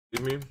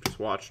Me? Just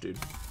watch, dude.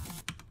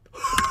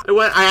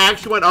 I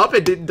actually went up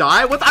and didn't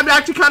die? What? I'm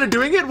actually kind of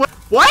doing it?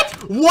 What?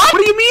 What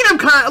do you mean I'm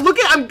kind of,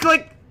 I'm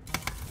like,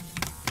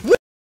 what?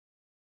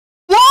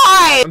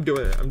 Why? I'm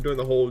doing it. I'm doing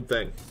the whole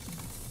thing.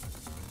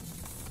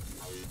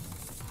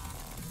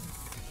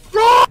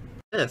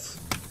 This.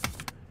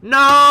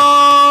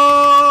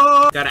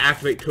 No! Gotta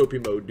activate Topi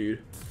mode,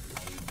 dude.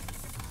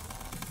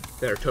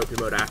 There, Topi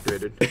mode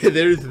activated.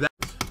 There's that.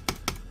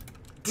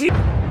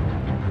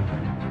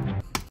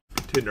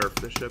 To nerf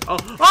this ship.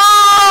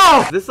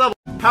 Oh! This level.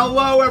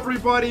 Hello,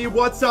 everybody.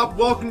 What's up?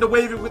 Welcome to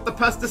Waving with the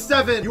Pesta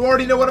 7. You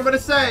already know what I'm gonna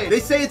say. They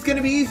say it's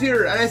gonna be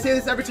easier, and I say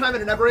this every time,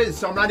 and it never is,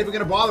 so I'm not even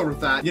gonna bother with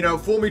that. You know,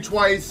 fool me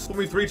twice, fool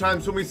me 3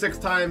 times, fool me 6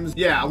 times.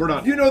 Yeah, we're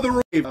done. You know the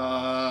rule.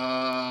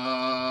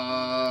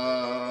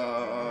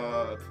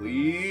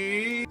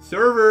 Please?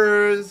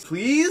 Servers,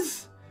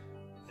 please?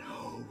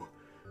 No.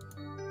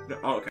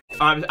 Oh, okay.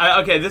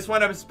 Okay, this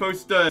one I'm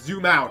supposed to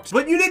zoom out.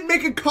 But you didn't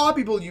make a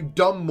copy, Bill, you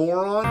dumb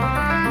moron.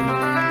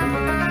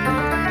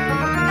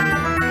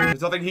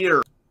 There's nothing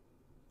here.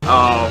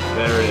 Oh,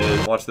 there it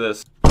is. Watch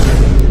this.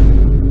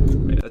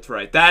 Wait, that's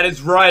right. That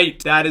is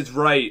right. That is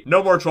right.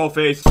 No more troll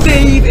face.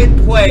 Save and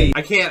play.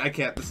 I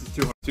can't. This is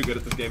too good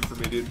at this game for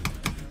me, dude.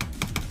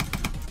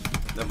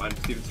 Never mind.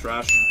 Steven's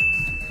trash.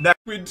 Next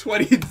between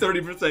 20 and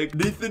 30%.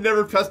 Nathan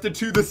Never Pested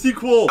 2, the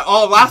sequel.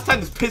 Oh, last time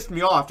this pissed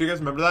me off. Do you guys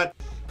remember that?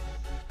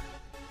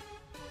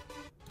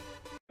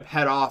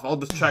 Head off. I'll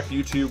just check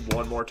YouTube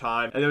one more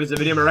time. And there was a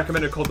video I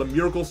recommended called the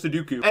Miracle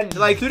Sudoku. And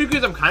like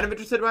Sudokus I'm kind of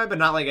interested by, but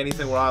not like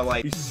anything where I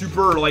like be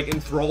super like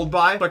enthralled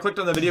by. So I clicked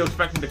on the video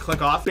expecting to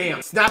click off.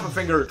 Bam. Snap a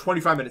finger,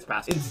 25 minutes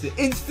passed.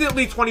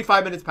 Instantly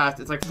 25 minutes passed.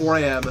 It's like 4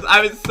 AM.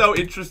 I was so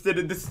interested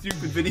in this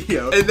stupid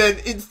video. And then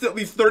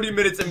instantly 30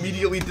 minutes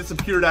immediately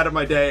disappeared out of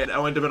my day. And I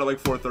went to bed at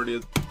like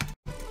 4:30.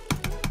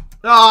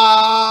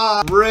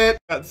 Ah, rip.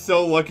 Got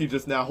so lucky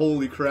just now.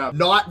 Holy crap.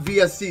 Not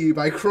VSC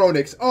by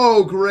Chronix.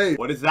 Oh, great.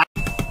 What is that?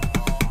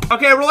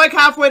 Okay, we're like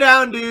halfway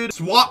down, dude.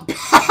 Swap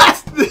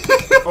past.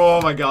 Oh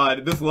my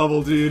god, this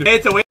level, dude.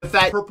 It's a wave.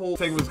 That purple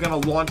thing was gonna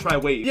launch my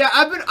wave. Yeah,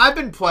 I've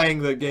been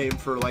playing the game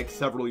for like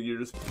several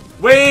years.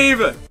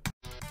 Wave.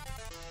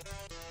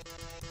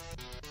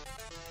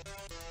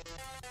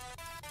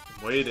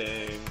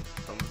 Waiting.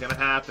 Something's gonna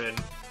happen.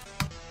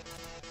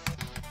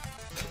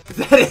 Is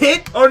that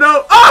it? Oh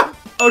no! Ah!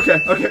 Okay.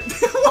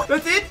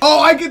 That's it? Oh,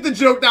 I get the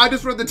joke now. I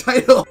just read the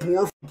title.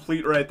 Dwarf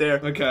complete right there.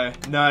 Okay,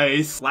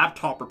 nice.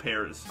 Laptop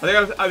repairs. I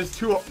think I was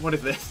too, what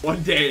is this?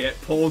 One day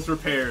at Pol's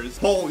Repairs.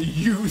 Paul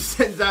U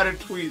sends out a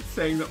tweet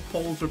saying that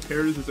Pol's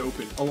Repairs is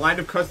open. A line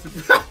of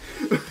customers.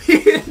 He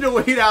had to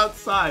wait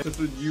outside. That's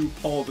when you,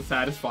 Paul, to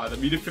satisfy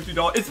them. You did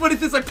 $50. It's what is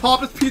this, like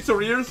Papa's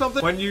Pizzeria or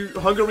something? When you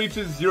hunger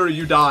reaches 0,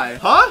 you die.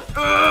 Huh?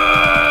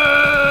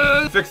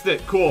 Fixed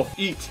it. Cool.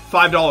 Eat.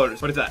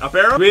 $5. What is that? Up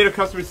arrow? We ate a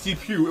customer's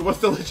CPU. It was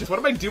delicious. What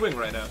am I doing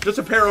right now? Just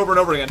repair over and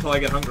over again until I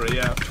get hungry,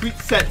 yeah. Tweet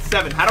set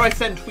 7. How do I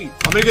send tweets?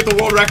 I'm gonna get the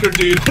world record,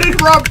 dude. How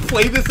did Rob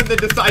play this and then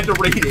decide to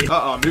rate it?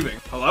 Uh-oh, I'm moving.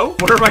 Hello?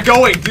 Where am I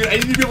going? Dude, I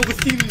need to be able to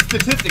see these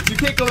statistics. You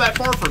can't go that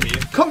far from me.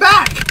 Come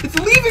back! It's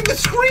leaving the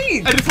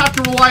screen! I just have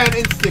to rely on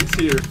instincts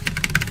here.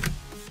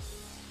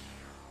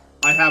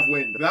 I have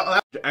wind.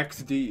 That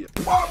XD.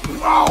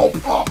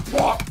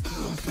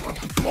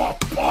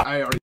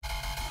 I already...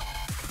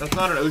 That's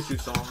not an Osu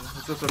song.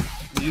 It's just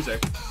a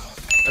music.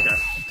 Okay.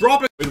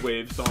 Drop it. Good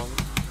wave song.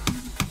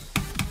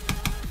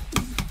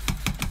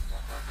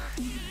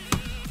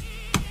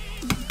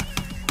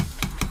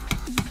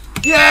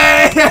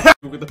 Yeah!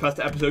 With the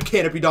Pesta episode,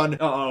 can it be done?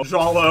 Uh-oh.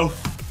 Jalo.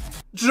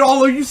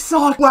 Jalo, you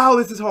suck! Wow,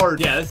 this is hard.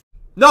 Yeah,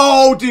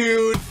 no,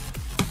 dude!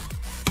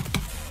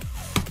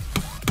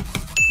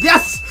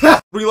 Yes!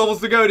 3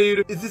 levels to go,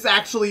 dude. Is this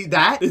actually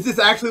that? Is this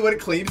actually what it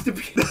claims to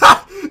be?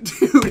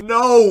 Dude,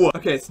 no!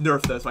 Okay, it's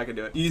nerfed though, so I can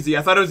do it. Easy.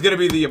 I thought it was gonna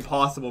be the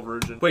impossible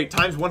version. Wait,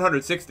 times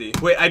 160.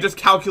 Wait, I just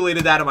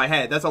calculated that in my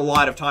head. That's a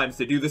lot of times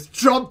to do this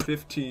jump.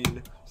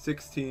 15,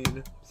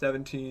 16,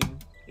 17,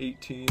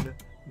 18,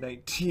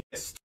 19.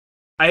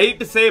 I hate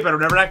to say it, but I've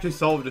never actually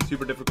solved a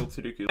super difficult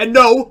Sudoku. And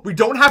no, we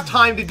don't have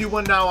time to do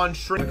one now on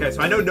shrink. Okay,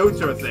 so I know notes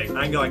are a thing.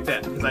 I can go like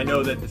that, because I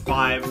know that it's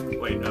 5.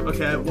 Wait, no.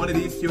 Okay, one of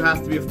these 2 has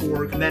to be a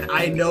 4. And then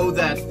I know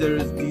that there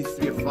needs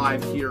to be a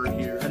 5 here or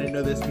here. I didn't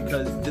know this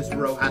because this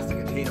row has to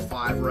contain a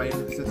 5, right?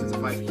 Since it's a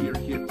 5 here or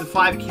here. The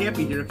 5 can't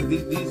be here, because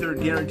these are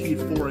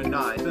guaranteed 4 and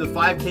 9. So the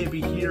 5 can't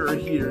be here or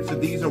here, so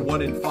these are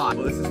 1 and 5.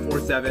 Well, this is 4,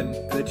 7,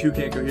 and the 2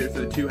 can't go here,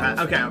 so the 2 has...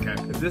 Okay.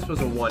 If this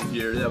was a 1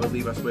 here, that would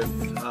leave us with,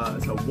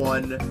 so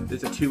 1,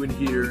 there's a 2 in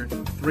here,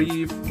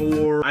 3,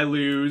 4, I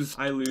lose.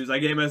 I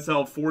gave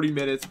myself 40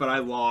 minutes, but I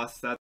lost. That's